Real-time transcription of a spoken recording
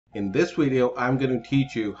In this video, I'm going to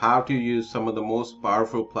teach you how to use some of the most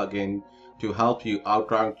powerful plugins to help you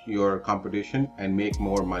outrank your competition and make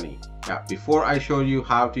more money. Now, before I show you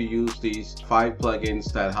how to use these 5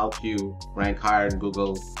 plugins that help you rank higher in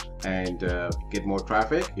Google and get more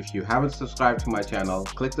traffic, if you haven't subscribed to my channel,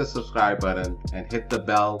 click the subscribe button and hit the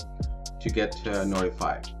bell to get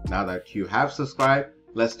notified. Now that you have subscribed,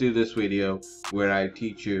 let's do this video where I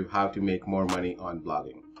teach you how to make more money on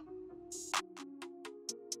blogging.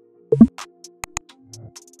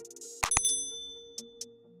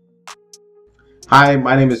 Hi,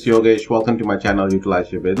 my name is Yogesh. Welcome to my channel,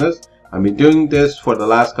 Utilize Your Business. I've been doing this for the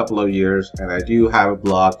last couple of years, and I do have a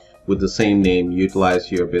blog with the same name,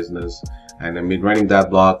 Utilize Your Business. And I've been running that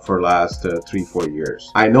blog for the last 3-4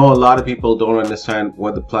 years. I know a lot of people don't understand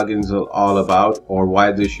what the plugins are all about or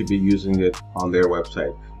why they should be using it on their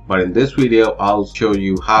website. But in this video, I'll show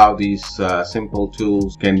you how these simple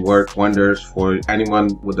tools can work wonders for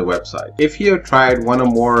anyone with a website. If you have tried one or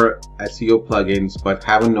more SEO plugins but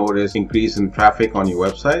haven't noticed increase in traffic on your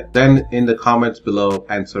website, then in the comments below,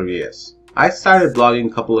 answer yes. I started blogging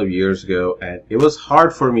a couple of years ago, and it was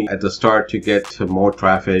hard for me at the start to get more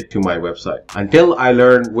traffic to my website until I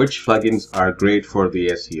learned which plugins are great for the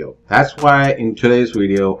SEO. That's why in today's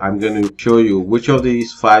video, I'm going to show you which of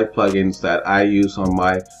these 5 plugins that I use on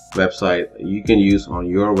my website you can use on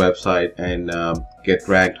your website and get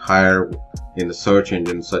ranked higher in the search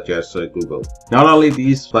engines such as Google. Not only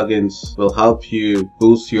these plugins will help you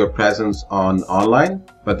boost your presence online,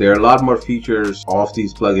 but there are a lot more features of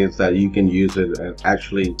these plugins that you can use it and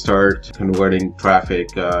actually start converting traffic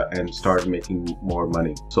and start making more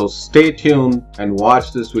money. So stay tuned and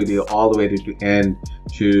watch this video all the way to the end,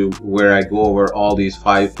 to where I go over all these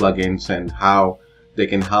 5 plugins and how they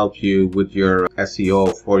can help you with your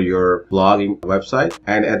SEO for your blogging website.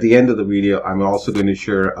 And at the end of the video, I'm also going to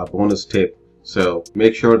share a bonus tip. So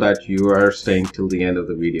make sure that you are staying till the end of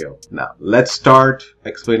the video. Now, let's start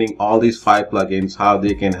explaining all these 5 plugins, how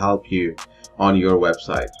they can help you on your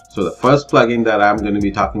website. So the first plugin that I'm going to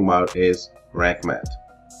be talking about is RankMath.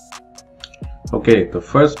 Okay, the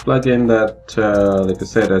first plugin that, like I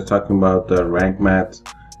said, I was talking about the RankMath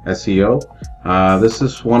SEO. This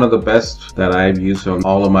is one of the best that I've used on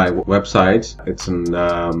all of my websites. It's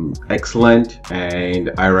an excellent,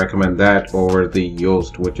 and I recommend that over the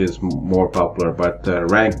Yoast, which is more popular. But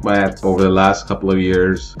RankMath over the last couple of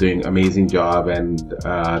years doing amazing job, and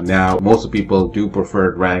now most people do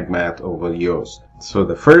prefer RankMath over Yoast. So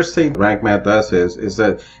the first thing RankMath does is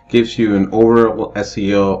that gives you an overall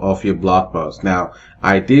SEO of your blog post. Now,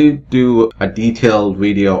 I did do a detailed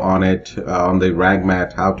video on it, on the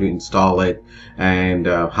RankMath, how to install it and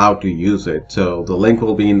how to use it. So the link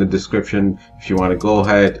will be in the description if you want to go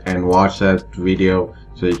ahead and watch that video,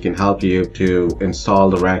 so it can help you to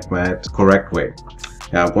install the RankMath correct way.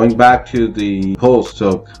 Now, going back to the post,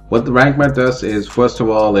 so what the RankMath does is, first of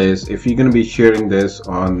all, is if you're going to be sharing this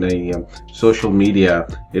on the social media,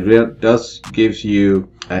 it really does gives you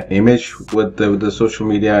an image with the social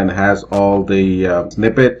media and has all the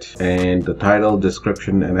snippet and the title,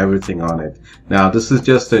 description, and everything on it. Now, this is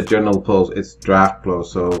just a general post. It's draft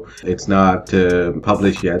post, so it's not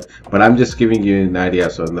published yet, but I'm just giving you an idea.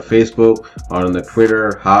 So on the Facebook or on the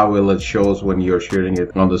Twitter, how will it shows when you're sharing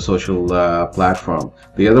it on the social platform.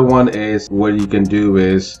 The other one is, what you can do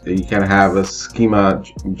is you can have a schema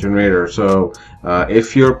generator. So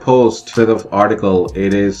if your post, instead of article,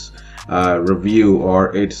 it is review,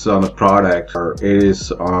 or it's on a product, or it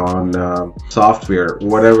is on software,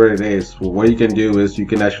 whatever it is, what you can do is you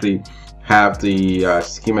can actually have the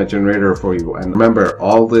schema generator for you. And remember,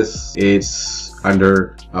 all this is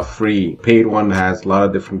under a free. Paid one has a lot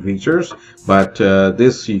of different features, but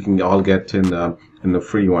this you can all get in the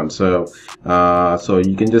free one. So so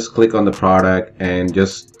you can just click on the product and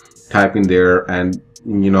just type in there, and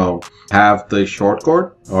have the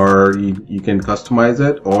shortcode, or you can customize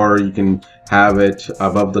it, or you can have it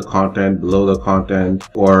above the content, below the content,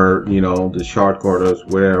 or the shortcode is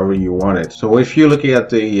wherever you want it. So if you're looking at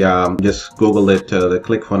the just Google it, the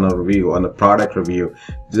ClickFunnels review on the product review,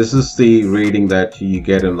 this is the rating that you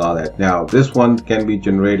get and all that. Now, this one can be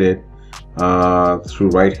generated through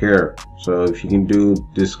right here. So if you can do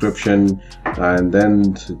description, and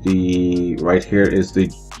then the right here is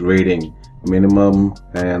the rating, minimum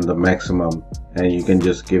and the maximum, and you can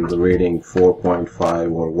just give the rating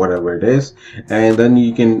 4.5 or whatever it is, and then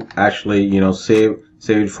you can actually save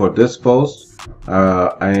it for this post,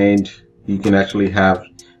 and you can actually have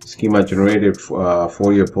schema generated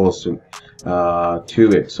for your post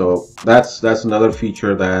to it. So that's another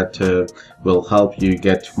feature that will help you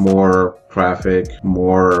get more traffic,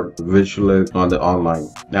 more visual on the online.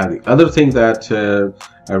 Now the other thing that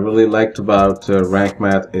I really liked about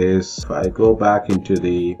RankMath is if I go back into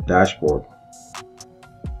the dashboard,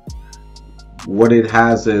 what it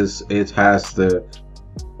has is it has the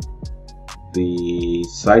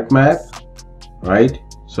sitemap, right?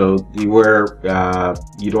 So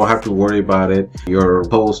you don't have to worry about it, your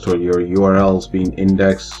post or your URLs being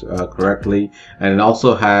indexed correctly. And it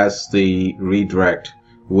also has the redirect,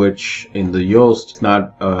 which in the Yoast is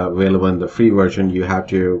not available in the free version. You have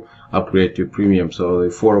to upgrade to premium. So the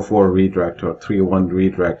 404 redirect or 301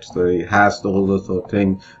 redirect, so it has all those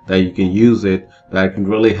things that you can use it, that can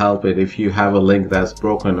really help it. If you have a link that's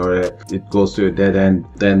broken or it goes to a dead end,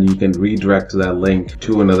 then you can redirect that link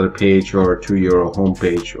to another page or to your home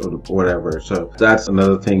page or whatever. So that's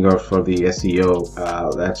another thing for the SEO.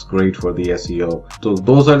 That's great for the SEO. So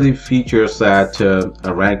those are the features that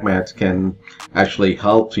RankMath can actually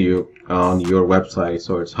help you on your website.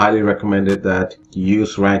 So it's highly recommended that you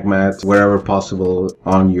use RankMath wherever possible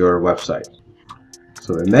on your website.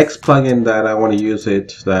 So the next plugin that I want to use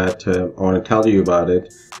that I want to tell you about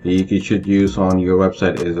it, you should use on your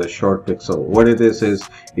website, is a short pixel. What it is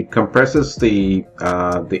it compresses the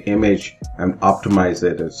image and optimize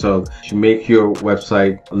it. So to make your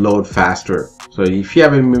website load faster. So if you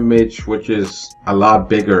have an image which is a lot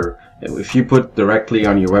bigger, if you put directly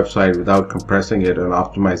on your website without compressing it and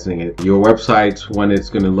optimizing it, your website, when it's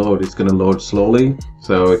going to load slowly.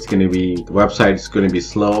 So it's going to be, the website is going to be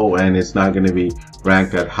slow and it's not going to be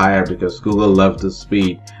ranked at higher, because Google loves the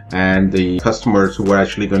speed. And the customers who are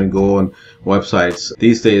actually going to go on websites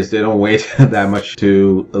these days, they don't wait that much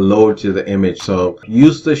to load to the image. So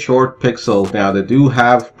use the short pixel. Now they do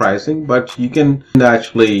have pricing, but you can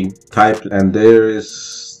actually type, and there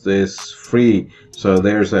is this free. So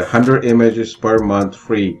there's 100 images per month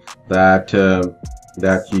free that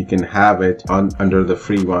you can have it under the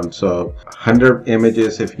free one. So 100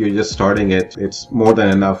 images, if you're just starting it, it's more than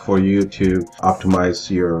enough for you to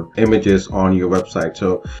optimize your images on your website.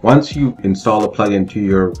 So once you install a plugin to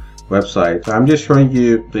your website, I'm just showing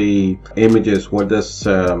you the images. What this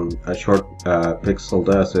a short pixel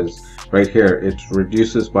does is right here, it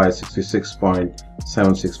reduces by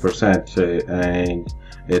 66.76% and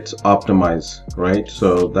it's optimized, right?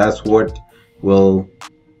 So that's what will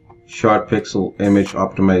short pixel image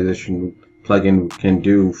optimization plugin can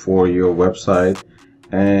do for your website.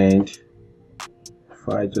 And if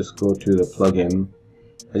I just go to the plugin,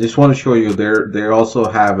 I just want to show you they also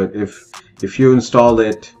have it. If you install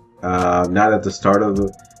it not at the start of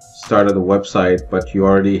the website, but you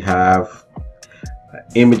already have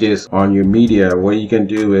images on your media, what you can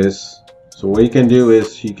do is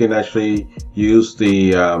you can actually use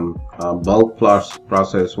the bulk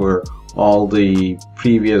process, where all the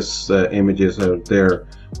previous images out there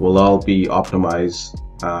will all be optimized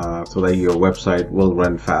so that your website will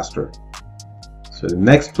run faster. So the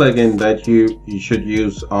next plugin that you should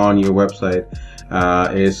use on your website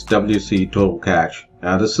is WC Total Cache.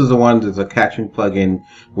 Now this is the one that's a caching plugin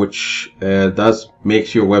which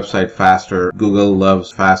makes your website faster. Google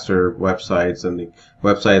loves faster websites, and the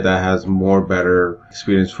website that has better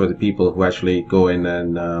experience for the people who actually go in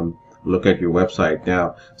and look at your website.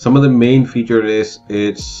 Now some of the main feature is,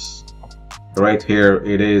 it's right here,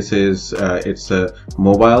 it's a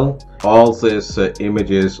mobile. All this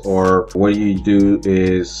images, or what you do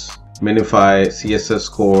is minify CSS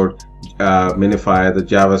code, minify the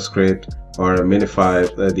JavaScript, or minify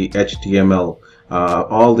the HTML.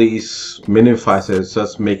 All these minifies is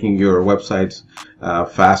just making your websites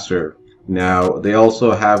faster. Now they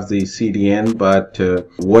also have the CDN, but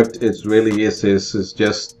what it really is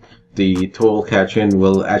just the total caching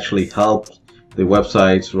will actually help the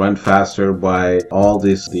websites run faster by all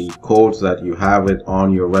the codes that you have it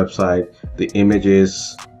on your website. The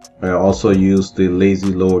images also use the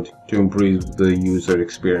lazy load to improve the user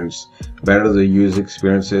experience. Better the user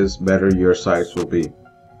experience is, better your sites will be.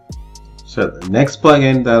 So the next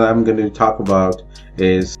plugin that I'm going to talk about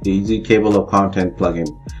is the Easy Table of Content plugin.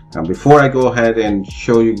 Now before I go ahead and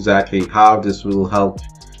show you exactly how this will help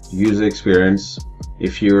user experience,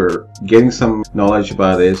 if you're getting some knowledge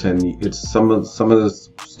about this, and it's some of the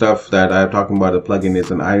stuff that I'm talking about, the plugin is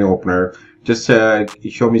an eye opener, just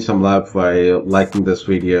show me some love by liking this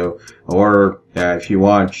video, or if you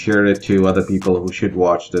want, share it to other people who should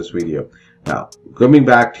watch this video. Now coming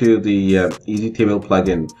back to the Easy Table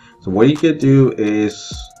plugin, so what you could do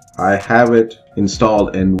is, I have it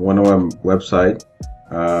installed in one of my website.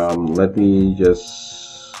 Let me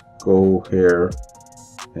just go here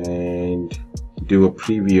and do a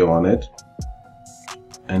preview on it.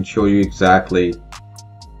 and show you exactly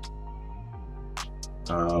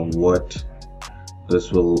what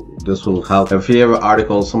this will help. If you have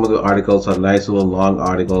articles, some of the articles are nice little long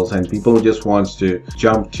articles, and people just wants to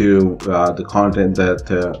jump to the content that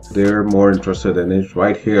they're more interested in. It's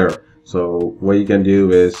right here. So what you can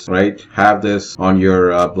do is, right, have this on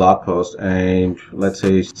your blog post, and let's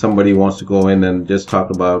say somebody wants to go in and just talk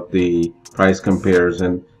about the price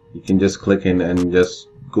comparison. You can just click in and just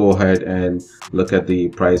go ahead and look at the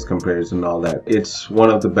price comparison and all that. It's one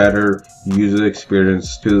of the better user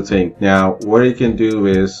experience to the thing. Now what you can do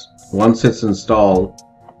is, once it's installed,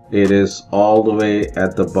 it is all the way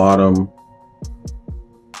at the bottom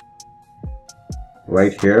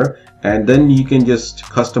right here, and then you can just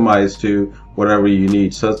customize to whatever you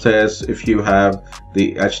need, such as if you have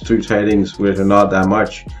the H3 headings which are not that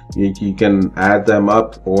much, you can add them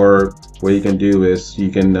up, or what you can do is you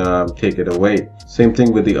can take it away. Same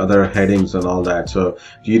thing with the other headings and all that. So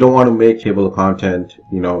you don't want to make table of content,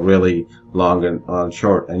 you know, really long and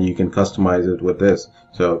short, and you can customize it with this.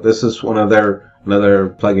 So this is another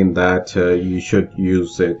plugin that you should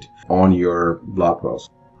use it on your blog post.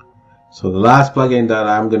 So the last plugin that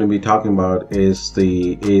I'm going to be talking about is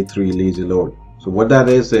the A3 lazy load. So what that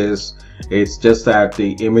is it's just that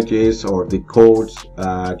the images or the codes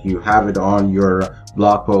you have it on your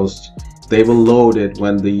blog post, they will load it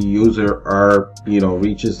when the user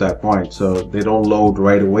reaches that point. So they don't load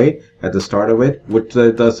right away at the start of it. What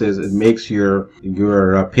that does is it makes your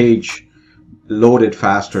page load it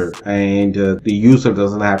faster, and the user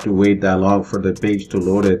doesn't have to wait that long for the page to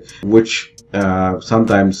load it, which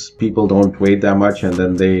sometimes people don't wait that much and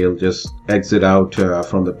then they'll just exit out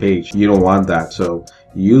from the page. You don't want that. So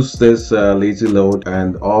use this lazy load,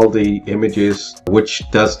 and all the images, which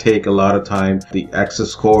does take a lot of time, the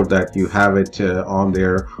access code that you have it on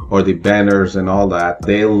there, or the banners and all that,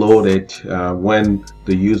 they'll load it when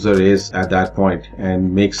the user is at that point,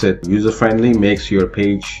 and makes it user friendly, makes your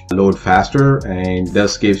page load faster, and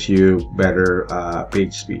thus gives you better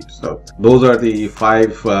page speed. So those are the 5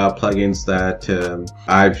 plugins that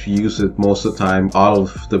I've used it most of the time, all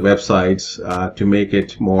of the websites, to make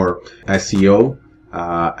it more SEO.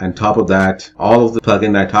 On top of that, all of the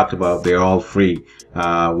plugins I talked about, they're all free,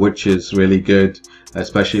 which is really good,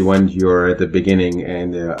 especially when you're at the beginning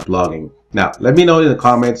and blogging. Now, let me know in the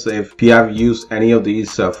comments if you have used any of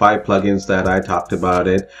these 5 plugins that I talked about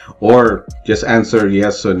it, or just answer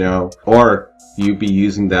yes or no, or you be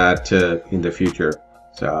using that in the future.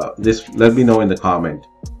 So just let me know in the comment.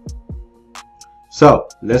 So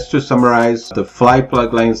let's just summarize. The 5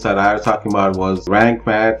 plugins that I was talking about was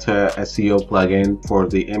RankMath SEO plugin for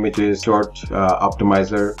the images short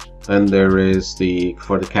optimizer. Then there is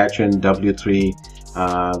for the Caption W3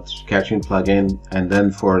 Caption plugin, and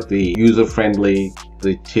then for the user-friendly,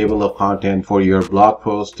 the table of content for your blog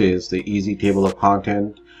post is the Easy Table of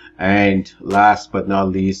Content. And last but not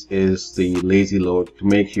least is the lazy load to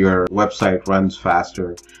make your website runs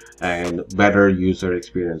faster and better user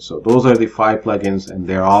experience. So those are the 5 plugins, and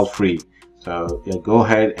they're all free. So yeah, go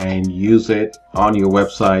ahead and use it on your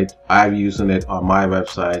website. I've used it on my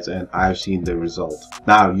websites and I've seen the result.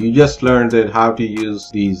 Now you just learned how to use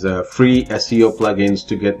these free SEO plugins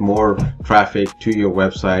to get more traffic to your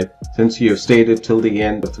website. Since you have stayed till the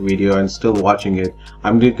end of the video and still watching it,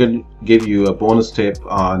 I'm going to give you a bonus tip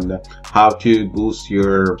on how to boost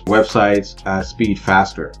your website's speed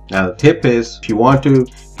faster. Now the tip is, if you want to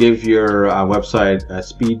give your website a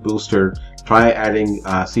speed booster, try adding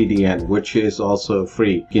CDN, which is also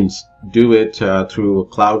free. You can do it through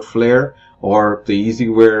Cloudflare, or the easy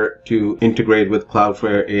way to integrate with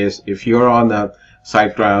Cloudflare is, if you're on a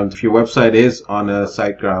Siteground, if your website is on a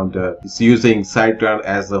Siteground, it's using Siteground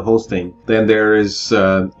as the hosting, then there is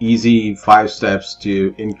easy 5 steps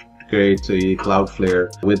to integrate the Cloudflare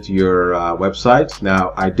with your website.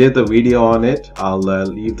 Now I did the video on it. I'll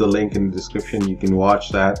leave the link in the description. You can watch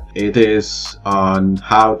that. It is on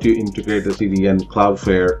how to integrate the CDN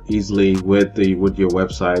Cloudflare easily with your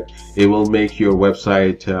website. It will make your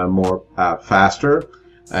website more faster,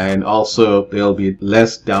 and also there'll be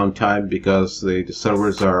less downtime because the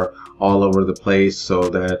servers are all over the place, so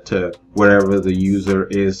that wherever the user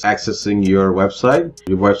is accessing your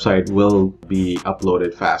website will be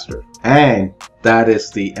uploaded faster. And that is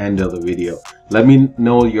the end of the video. Let me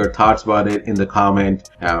know your thoughts about it in the comment.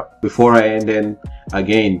 Now, before I end in,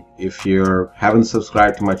 again, if you haven't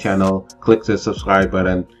subscribed to my channel, click the subscribe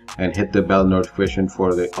button and hit the bell notification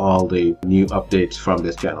for all the new updates from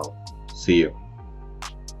this channel. See you.